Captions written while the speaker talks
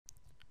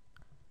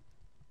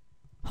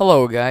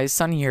Hello guys,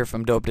 Sunny here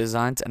from Dope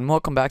Designs, and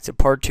welcome back to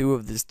part 2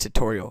 of this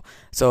tutorial.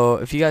 So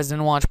if you guys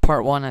didn't watch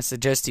part 1, I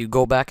suggest you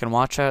go back and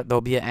watch that. There'll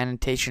be an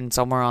annotation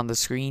somewhere on the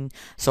screen.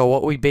 So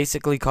what we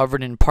basically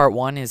covered in part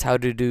 1 is how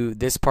to do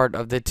this part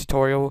of the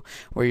tutorial,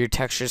 where your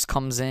text just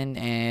comes in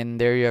and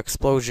there your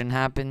explosion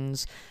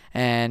happens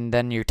and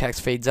then your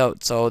text fades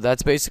out. So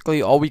that's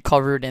basically all we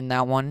covered in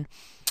that one.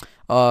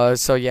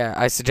 So yeah,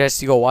 I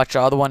suggest you go watch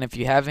the other one if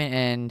you haven't,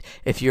 and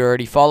if you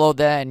already followed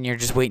that and you're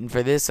just waiting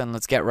for this, and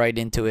let's get right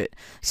into it.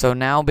 So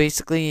now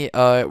basically,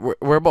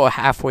 we're about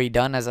halfway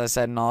done, as I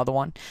said in the other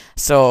one.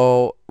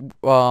 So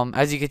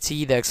as you can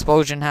see, the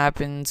explosion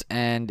happens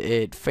and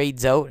it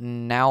fades out,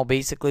 and now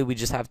basically we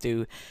just have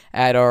to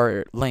add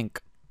our link.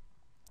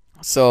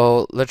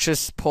 So let's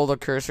just pull the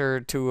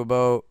cursor to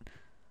about,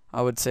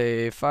 I would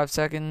say, 5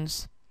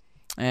 seconds,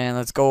 and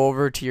let's go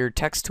over to your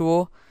text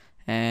tool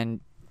and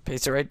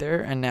paste it right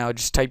there, and now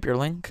just type your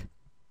link.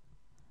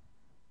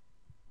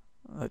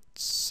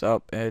 It's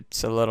up.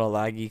 It's a little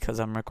laggy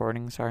because I'm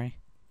recording. Sorry.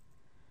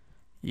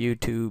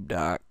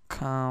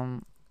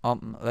 YouTube.com.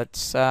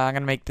 Let's. I'm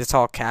gonna make this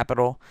all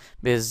capital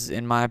because,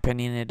 in my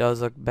opinion, it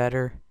does look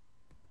better.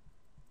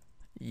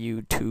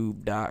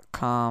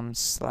 YouTube.com/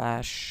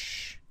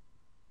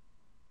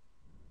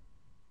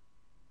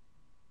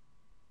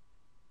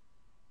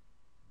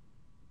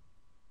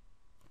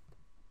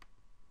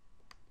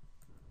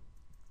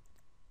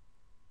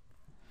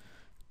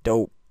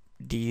 Dope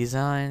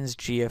Designs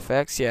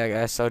GFX. Yeah,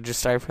 guys, so just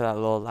sorry for that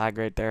little lag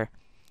right there.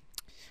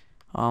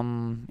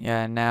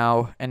 Yeah,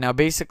 now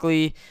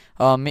basically,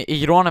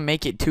 you don't want to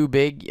make it too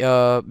big,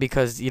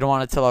 because you don't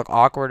want it to look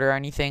awkward or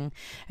anything.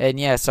 And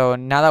yeah, so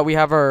now that we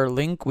have our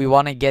link, we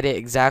want to get it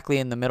exactly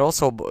in the middle.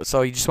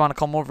 So you just want to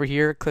come over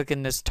here, click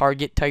in this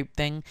target type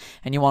thing,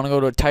 and you want to go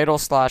to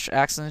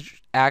title/action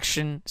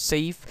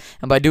safe.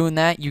 And by doing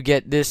that, you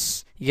get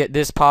this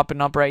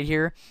popping up right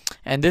here,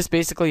 and this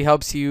basically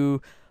helps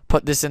you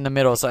put this in the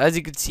middle. So as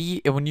you can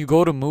see, when you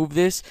go to move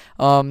this,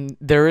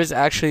 there is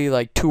actually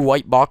like two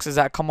white boxes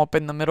that come up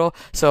in the middle.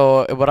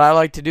 So what I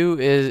like to do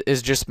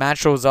is just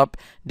match those up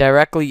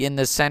directly in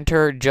the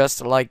center,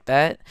 just like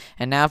that.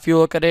 And now if you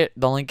look at it,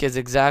 the link is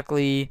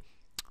exactly,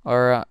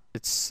 or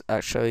it's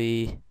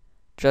actually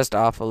just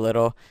off a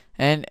little.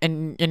 And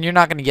you're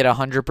not gonna get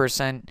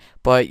 100%,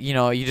 but you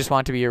know, you just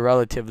want it to be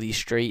relatively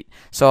straight.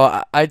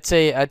 So I'd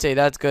say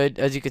that's good.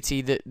 As you can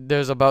see, that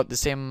there's about the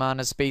same amount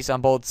of space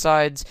on both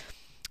sides,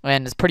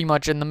 and it's pretty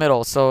much in the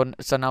middle. So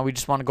now we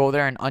just want to go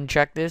there and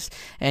uncheck this,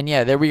 and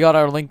yeah, there we got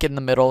our link in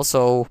the middle.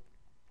 So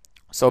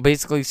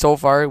basically, so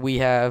far we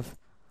have,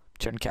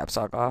 turn caps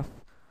lock off.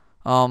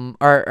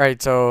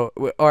 Alright, so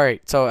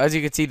as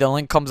you can see, the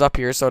link comes up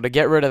here. So to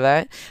get rid of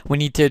that, we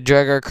need to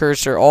drag our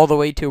cursor all the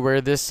way to where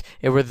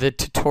the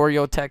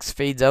tutorial text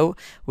fades out,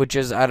 which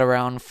is at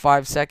around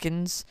 5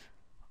 seconds.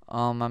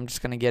 I'm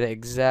just gonna get it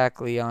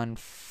exactly on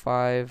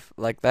 5,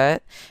 like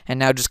that. And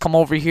now just come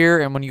over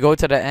here, and when you go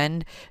to the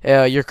end,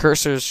 your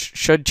cursor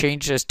should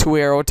change to this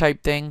 2-arrow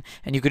type thing,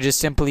 and you could just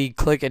simply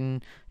click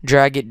and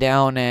drag it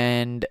down,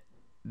 and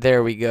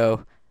there we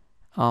go.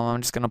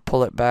 I'm just gonna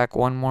pull it back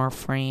one more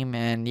frame,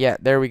 and yeah,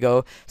 there we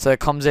go. So it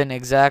comes in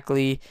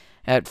exactly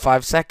at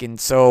 5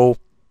 seconds. So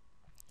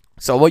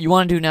what you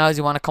want to do now is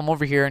you want to come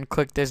over here and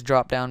click this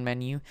drop down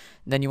menu.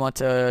 Then you want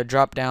to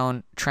drop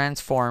down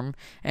transform,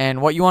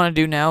 and what you want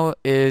to do now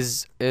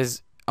is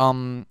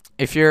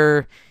if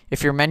your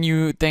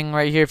menu thing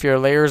right here, if your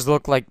layers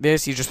look like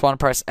this, you just want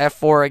to press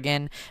F4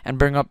 again and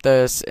bring up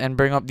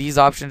these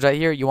options right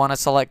here. You want to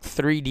select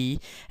 3D,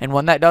 and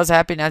when that does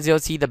happen, as you'll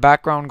see, the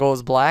background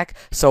goes black.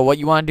 So what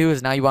you want to do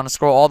is now you want to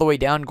scroll all the way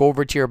down, go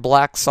over to your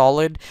black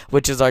solid,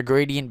 which is our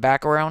gradient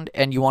background,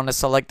 and you want to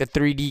select the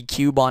 3D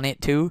cube on it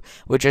too,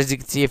 which, as you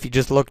can see, if you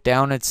just look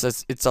down, it's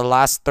the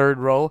last third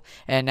row,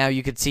 and now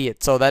you can see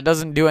it. So that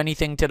doesn't do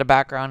anything to the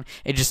background,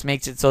 it just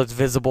makes it so it's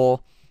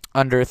visible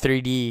under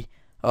 3D,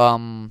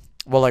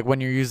 well, like when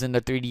you're using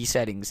the 3D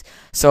settings.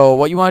 So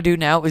what you want to do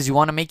now is you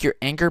want to make your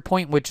anchor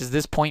point, which is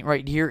this point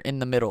right here in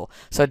the middle.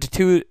 So to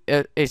do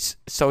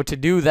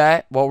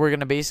that, what we're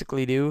gonna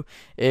basically do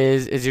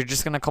is you're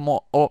just gonna come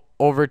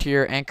over to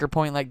your anchor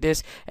point like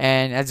this,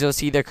 and as you'll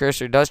see, the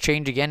cursor does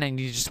change again, and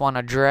you just want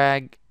to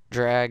drag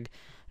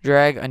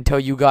until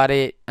you got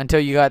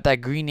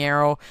that green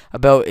arrow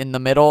about in the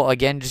middle.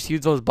 Again, just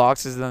use those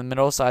boxes in the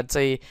middle. So I'd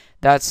say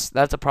that's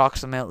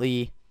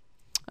approximately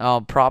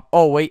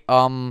oh wait,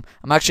 I'm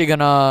actually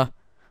gonna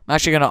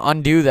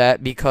undo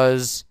that,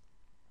 because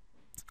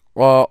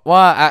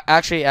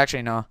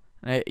actually no,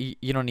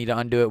 you don't need to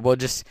undo it.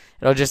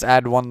 It'll just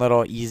add one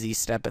little easy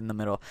step in the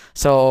middle.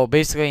 So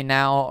basically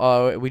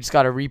now we just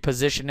got to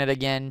reposition it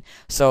again.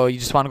 So you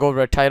just want to go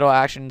over to title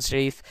action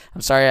safe.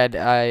 I'm sorry,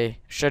 I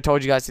should have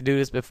told you guys to do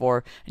this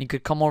before. And you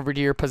could come over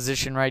to your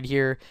position right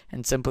here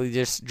and simply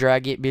just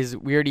drag it, because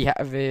we already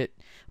have it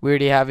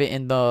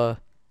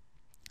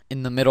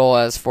in the middle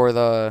as for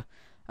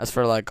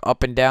like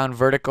up and down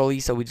vertically.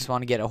 So we just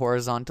want to get it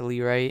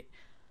horizontally right.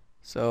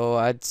 So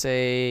I'd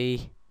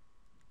say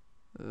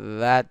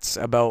that's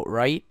about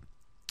right.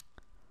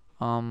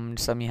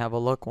 Just let me have a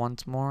look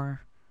once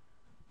more.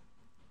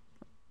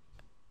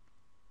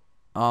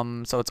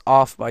 So it's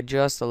off by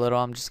just a little.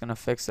 I'm just gonna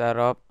fix that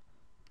up.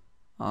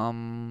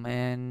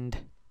 And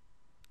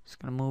just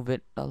gonna move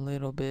it a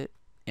little bit.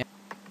 Yeah.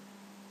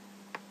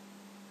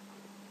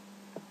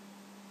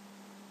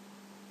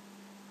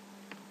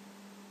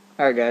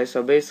 Alright guys,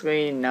 so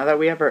basically now that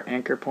we have our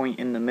anchor point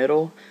in the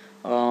middle,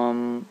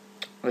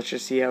 let's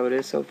just see how it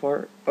is so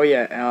far. Oh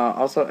yeah,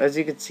 also as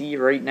you can see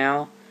right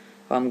now,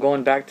 I'm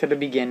going back to the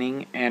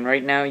beginning, and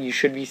right now you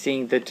should be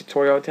seeing the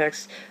tutorial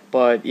text,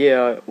 but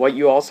yeah, what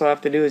you also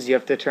have to do is you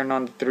have to turn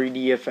on the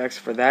 3D effects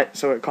for that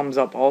so it comes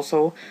up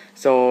also.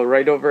 So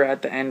right over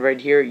at the end right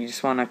here, you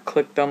just want to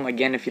click them.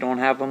 Again, if you don't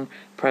have them,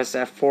 press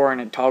F4 and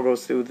it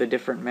toggles through the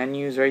different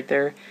menus right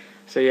there.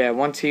 So yeah,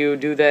 once you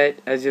do that,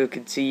 as you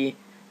can see,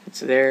 it's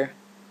there.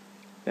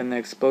 Then the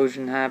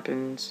explosion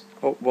happens.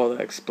 Oh, well,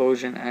 the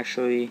explosion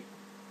actually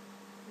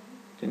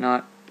did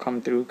not come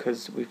through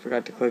because we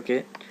forgot to click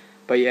it.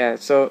 But yeah,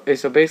 so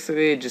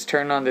basically just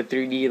turn on the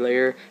 3D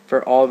layer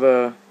for all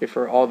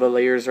the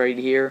layers right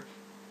here,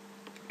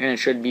 and it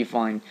should be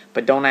fine.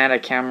 But don't add a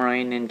camera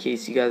in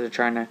case you guys are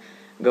trying to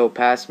go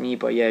past me.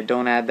 But yeah,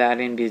 don't add that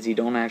in because you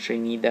don't actually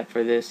need that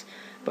for this.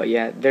 But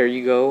yeah, there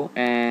you go.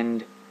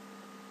 And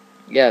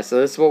yeah,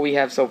 so this is what we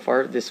have so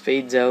far. This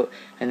fades out,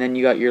 and then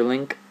you got your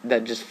link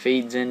that just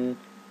fades in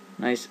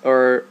nice.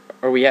 Or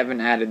we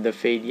haven't added the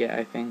fade yet,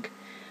 I think.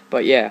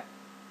 But yeah.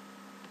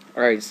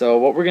 Alright, so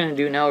what we're gonna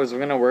do now is we're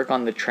gonna work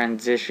on the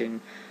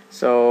transition.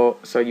 So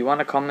you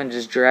wanna come and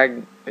just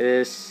drag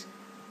this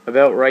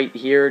about right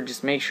here.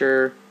 Just make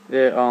sure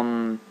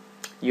that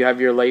you have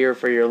your layer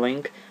for your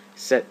link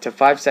set to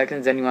 5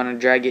 seconds. Then you wanna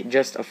drag it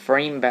just a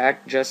frame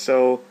back, just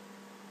so,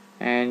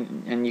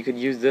 and you could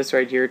use this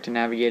right here to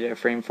navigate it a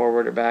frame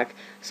forward or back.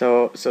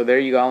 So there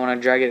you go. I want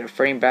to drag it a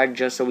frame back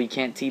just so we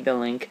can't see the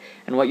link.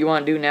 And what you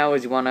want to do now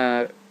is you want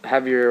to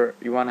have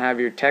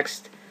your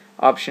text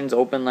options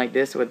open like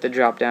this with the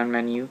drop down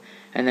menu,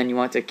 and then you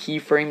want to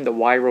keyframe the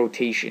Y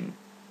rotation.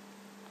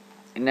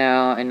 And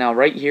now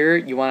right here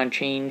you want to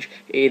change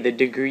the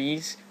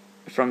degrees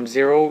from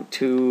 0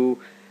 to,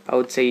 I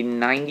would say,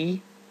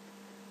 90.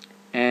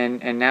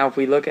 And now if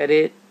we look at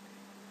it,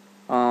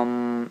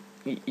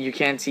 you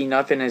can't see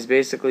nothing, as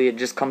basically it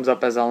just comes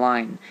up as a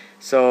line.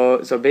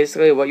 So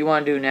basically what you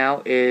want to do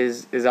now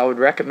is I would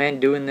recommend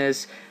doing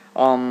this.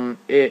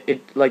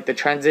 Like the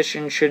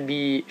transition should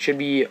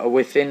be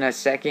within a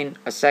second.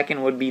 A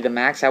second would be the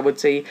max, I would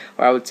say,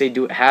 or I would say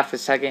do it half a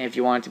second if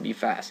you want it to be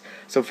fast.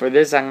 So for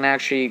this I'm gonna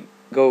actually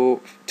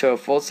go to a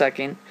full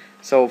second,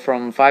 so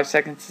from 5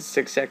 seconds to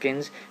 6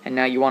 seconds, and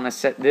now you want to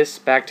set this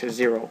back to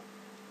 0.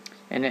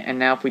 And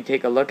now if we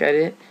take a look at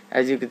it,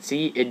 as you can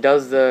see, it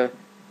does a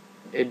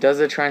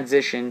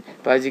transition,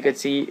 but as you can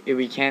see,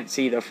 we can't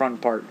see the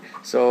front part.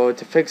 So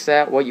to fix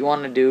that, what you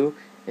want to do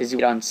is you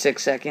put it on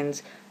 6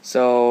 seconds.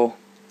 So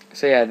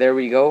yeah, there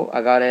we go.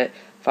 I got it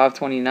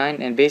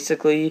 529, and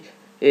basically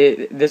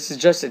this is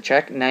just a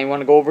check. Now you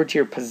want to go over to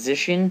your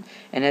position,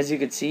 and as you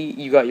can see,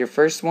 you got your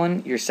first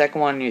one, your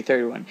second one, and your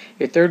third one.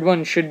 Your third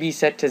one should be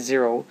set to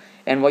 0,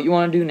 and what you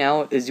want to do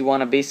now is you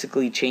want to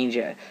basically change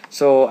it.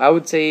 So I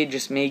would say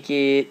just make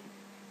it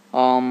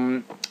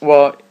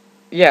well,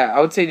 yeah,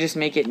 I would say just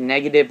make it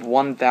negative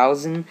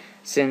 1000,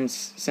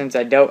 since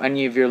I doubt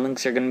any of your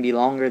links are going to be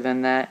longer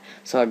than that.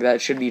 So like,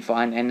 that should be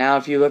fine. And now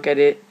if you look at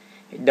it,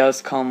 it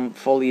does come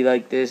fully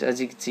like this.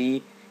 As you can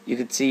see, you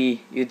could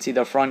see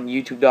the front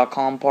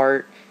youtube.com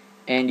part,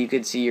 and you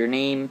could see your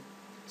name.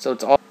 So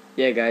it's all,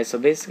 yeah guys, so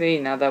basically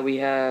now that we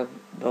have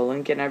the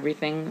link and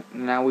everything,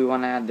 now we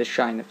want to add the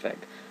shine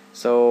effect.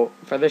 So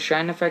for the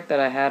shine effect that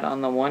I had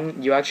on the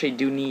one, you actually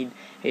do need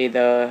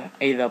the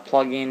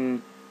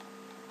plugin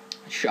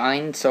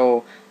shine.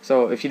 So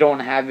if you don't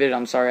have it,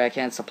 I'm sorry, I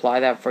can't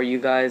supply that for you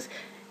guys.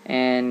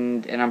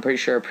 And I'm pretty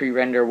sure a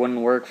pre-render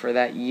wouldn't work for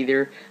that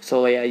either.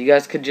 So yeah, you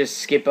guys could just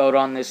skip out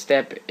on this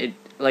step. It,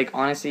 like,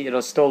 honestly,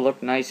 it'll still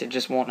look nice, it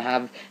just won't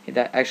have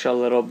that extra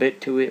little bit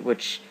to it,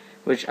 which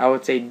I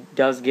would say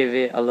does give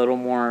it a little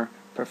more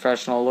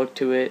professional look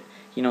to it.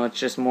 You know, it's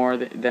just more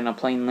than a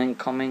plain link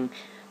coming.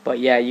 But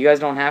yeah, you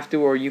guys don't have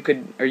to, or you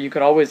could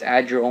always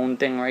add your own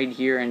thing right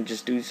here and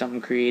just do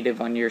something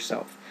creative on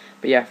yourself.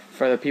 But yeah,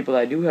 for the people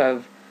that do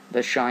have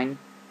the shine,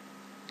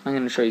 I'm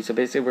going to show you. So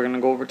basically we're going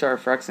to go over to our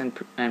effects and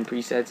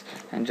presets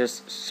and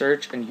just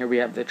search, and here we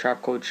have the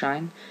trap code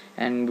shine,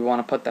 and we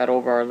want to put that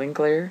over our link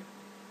layer.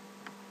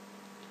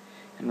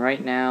 And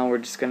right now we're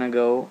just going to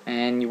go,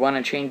 and you want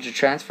to change the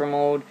transfer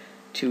mode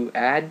to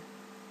add,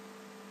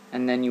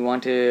 and then you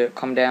want to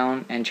come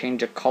down and change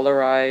the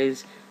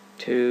colorize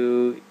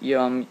to,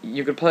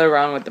 you could play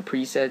around with the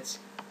presets.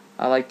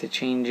 I like to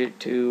change it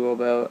to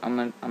about, I'm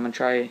going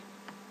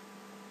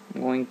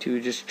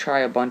to just try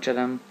a bunch of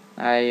them.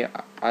 I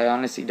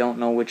honestly don't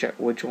know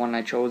which one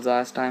I chose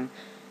last time.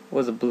 It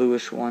was a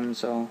bluish one,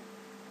 so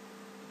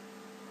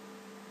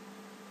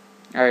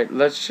alright,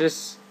 let's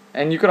just,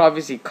 and you could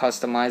obviously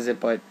customize it,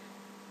 but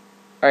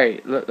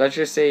alright, let's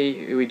just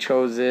say we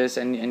chose this,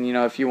 and you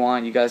know, if you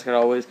want, you guys could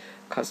always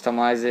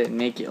customize it and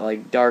make it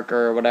like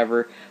darker or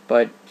whatever,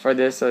 but for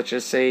this, let's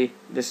just say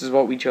this is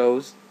what we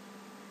chose.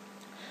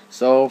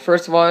 So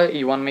first of all,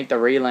 you want to make the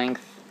ray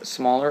length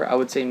smaller. I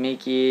would say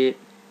make it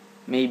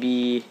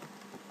maybe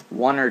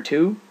 1 or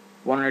 2.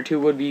 1 or 2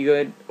 would be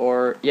good.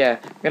 Or yeah,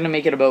 I'm gonna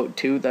make it about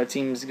 2. That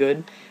seems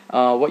good.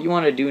 What you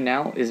want to do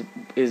now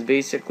is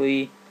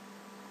basically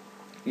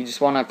you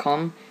just want to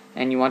come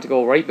and you want to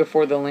go right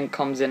before the link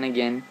comes in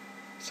again.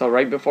 So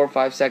right before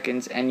 5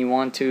 seconds, and you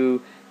want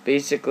to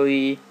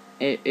basically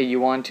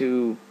you want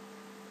to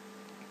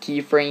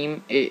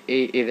keyframe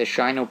the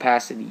shine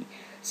opacity.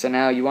 So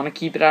now you want to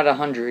keep it at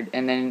 100,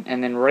 and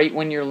then right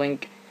when your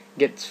link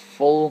gets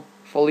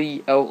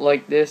fully out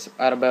like this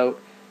at about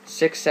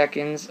 6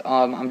 seconds,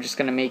 I'm just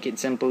gonna make it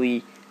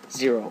simply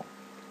 0.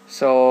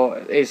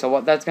 So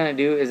what that's gonna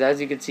do is, as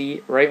you can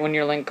see, right when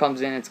your link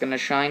comes in, it's gonna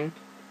shine,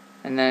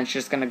 and then it's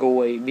just gonna go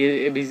away.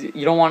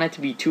 You don't want it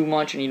to be too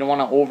much, and you don't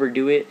want to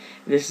overdo it.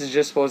 This is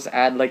just supposed to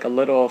add like a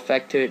little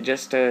effect to it,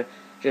 just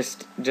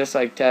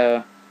like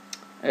to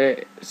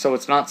so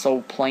it's not so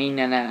plain,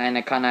 and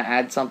it kind of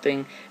adds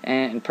something.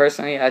 And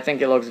personally, I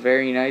think it looks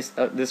very nice.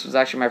 This was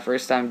actually my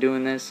first time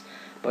doing this,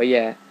 but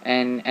yeah,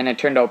 and it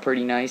turned out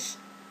pretty nice,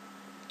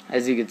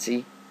 as you can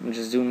see. I'm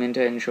just zoom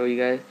into it and show you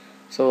guys.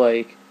 So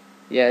like,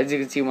 yeah, as you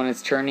can see, when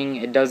it's turning,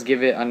 it does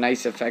give it a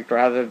nice effect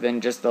rather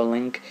than just the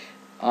link.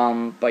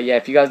 But yeah,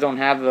 if you guys don't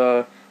have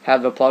the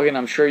plugin,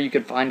 I'm sure you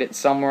could find it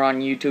somewhere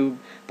on YouTube.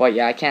 But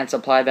yeah, I can't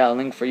supply that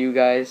link for you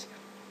guys.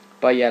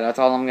 But yeah, that's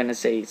all I'm gonna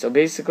say. So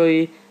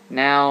basically,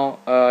 now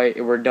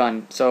we're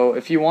done. So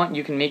if you want,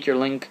 you can make your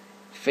link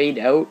fade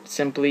out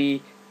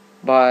simply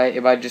by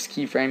just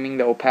keyframing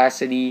the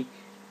opacity.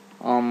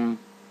 Well,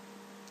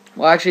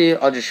 actually,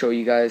 I'll just show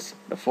you guys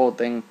the full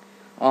thing.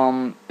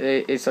 So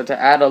to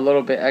add a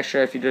little bit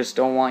extra, if you just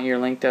don't want your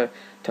link to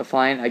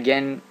fly in,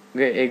 again,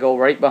 it go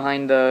right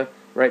behind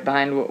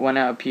when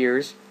it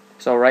appears.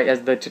 So right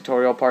as the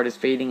tutorial part is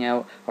fading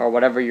out, or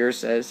whatever yours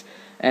says,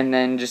 and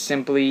then just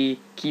simply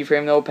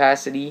keyframe the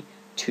opacity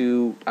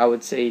to, I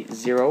would say,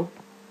 0.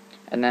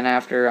 And then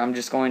after, I'm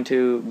just going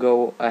to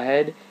go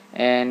ahead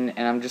and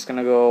I'm just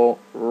gonna go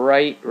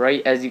right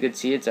as you could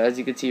see it. So as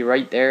you can see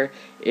right there,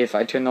 if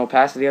I turn the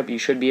opacity up, you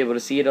should be able to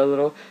see it a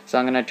little. So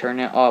I'm gonna turn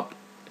it up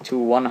to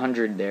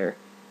 100 there.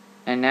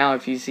 And now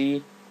if you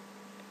see,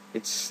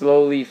 it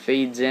slowly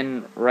fades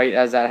in right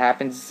as that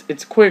happens.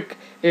 It's quick.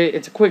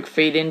 It's a quick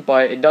fade in,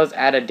 but it does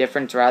add a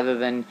difference rather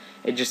than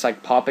it just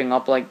like popping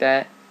up like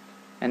that.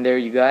 And there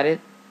you got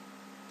it.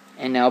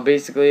 And now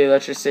basically,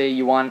 let's just say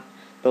you want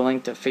the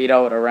link to fade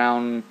out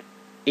around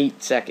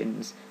 8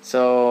 seconds.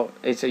 So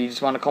you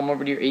just want to come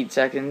over to your 8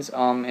 seconds,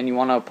 and you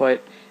want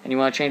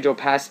to change the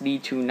opacity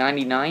to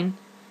 99,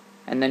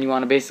 and then you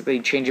want to basically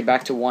change it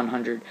back to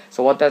 100.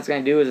 So what that's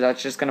going to do is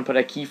that's just going to put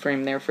a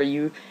keyframe there for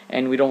you,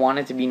 and we don't want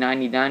it to be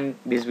 99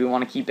 because we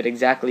want to keep it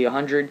exactly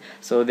 100.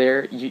 So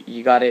there,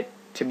 you got it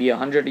to be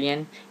 100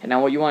 again. And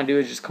now what you want to do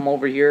is just come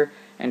over here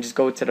and just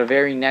go to the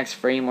very next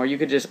frame, or you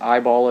could just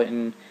eyeball it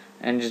and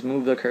just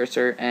move the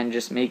cursor and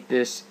just make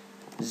this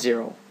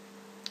 0.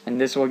 And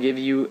this will give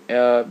you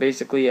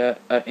basically a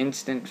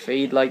instant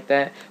fade like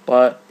that.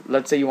 But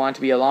let's say you want it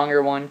to be a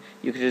longer one,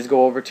 you could just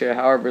go over to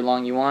however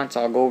long you want.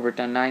 So I'll go over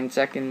to 9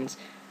 seconds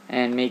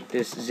and make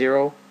this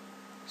 0.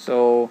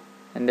 So,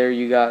 and there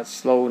you got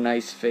slow,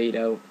 nice fade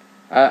out.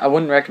 I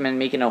wouldn't recommend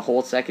making a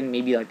whole second,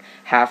 maybe like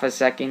half a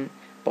second.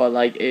 But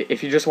like,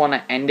 if you just want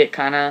to end it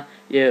kinda,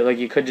 yeah, like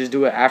you could just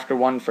do it after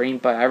 1 frame.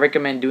 But I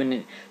recommend doing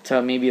it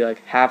to maybe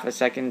like half a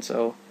second.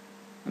 So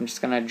I'm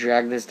just gonna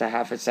drag this to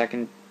half a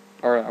second,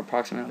 or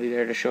approximately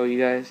there, to show you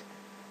guys.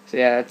 So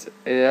yeah,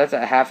 that's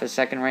a half a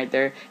second right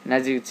there. And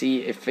as you can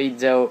see, it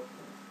fades out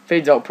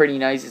pretty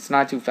nice. It's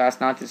not too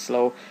fast, not too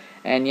slow.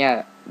 And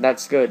yeah,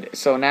 that's good.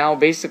 So now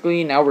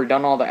basically, now we're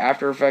done all the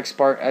After Effects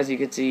part. As you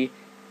can see,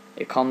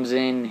 it comes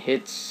in,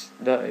 hits,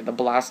 the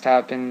blast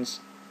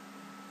happens,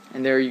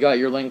 and there you got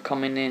your link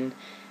coming in,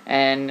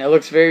 and it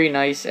looks very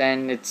nice,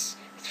 and it's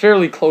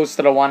fairly close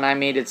to the one I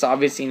made. It's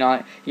obviously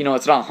not,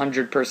 it's not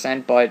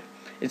 100%, but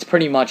it's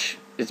pretty much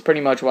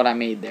what I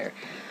made there.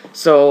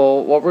 So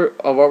what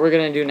we're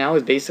gonna do now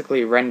is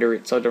basically render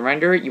it. So to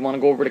render it, you want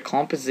to go over to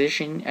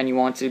composition, and you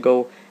want to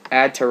go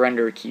add to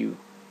render queue.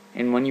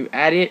 And when you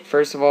add it,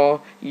 first of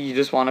all, you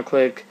just want to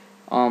click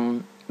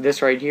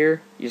this right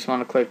here. You just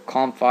want to click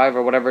comp 5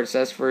 or whatever it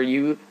says for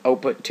you,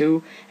 output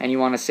 2, and you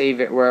want to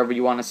save it wherever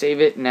you want to save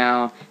it.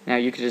 Now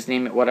you could just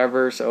name it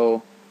whatever.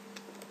 So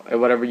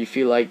whatever you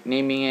feel like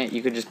naming it,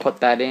 you could just put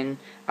that in.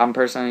 I'm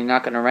personally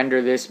not going to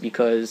render this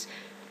because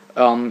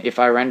if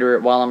I render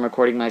it while I'm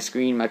recording my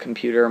screen, my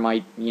computer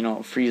might,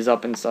 freeze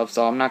up and stuff,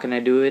 so I'm not going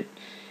to do it.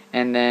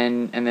 And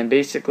then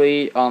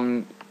basically,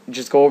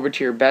 just go over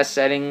to your best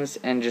settings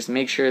and just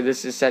make sure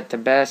this is set to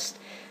best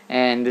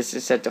and this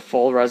is set to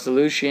full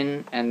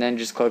resolution, and then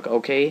just click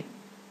OK.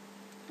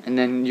 And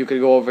then you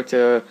could go over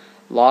to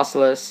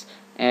lossless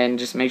and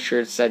just make sure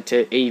it's set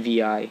to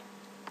AVI.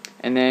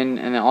 And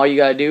then all you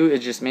gotta do is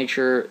just make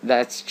sure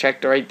that's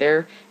checked right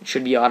there. It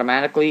should be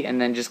automatically,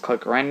 and then just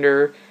click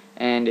render,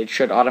 and it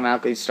should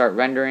automatically start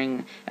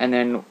rendering. And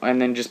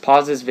then just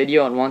pause this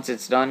video, and once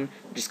it's done,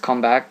 just come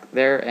back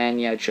there,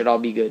 and yeah, it should all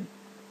be good.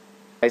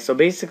 So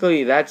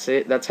basically that's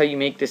it. That's how you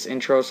make this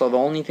intro. So the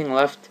only thing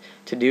left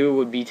to do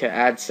would be to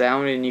add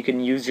sound, and you can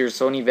use your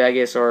Sony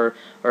Vegas or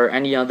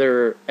any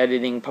other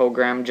editing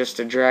program just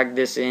to drag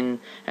this in,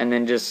 and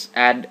then just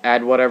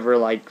add whatever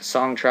like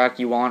song track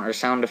you want or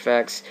sound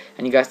effects,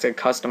 and you guys can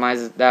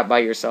customize that by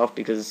yourself,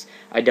 because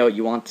I doubt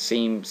you want the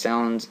same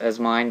sounds as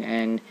mine,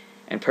 and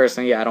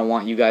personally I don't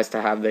want you guys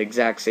to have the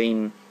exact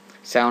same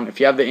sound. If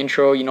you have the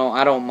intro,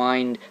 I don't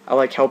mind. I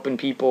like helping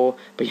people,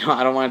 but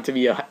I don't want it to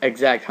be a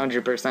exact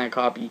 100%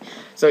 copy.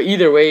 So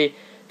either way,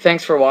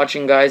 thanks for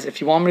watching, guys. If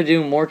you want me to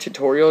do more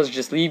tutorials,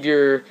 just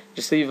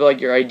leave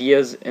like your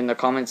ideas in the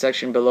comment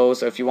section below.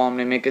 So if you want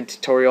me to make a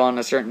tutorial on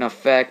a certain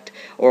effect,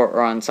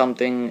 or on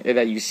something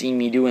that you've seen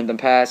me do in the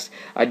past,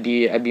 I'd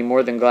be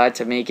more than glad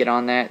to make it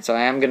on that. So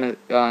I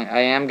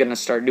am gonna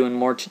start doing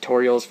more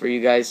tutorials for you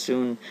guys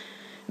soon,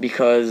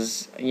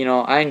 because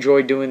I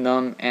enjoy doing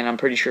them, and I'm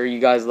pretty sure you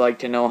guys like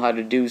to know how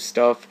to do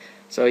stuff.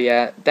 So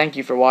yeah, thank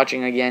you for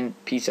watching again.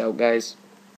 Peace out, guys.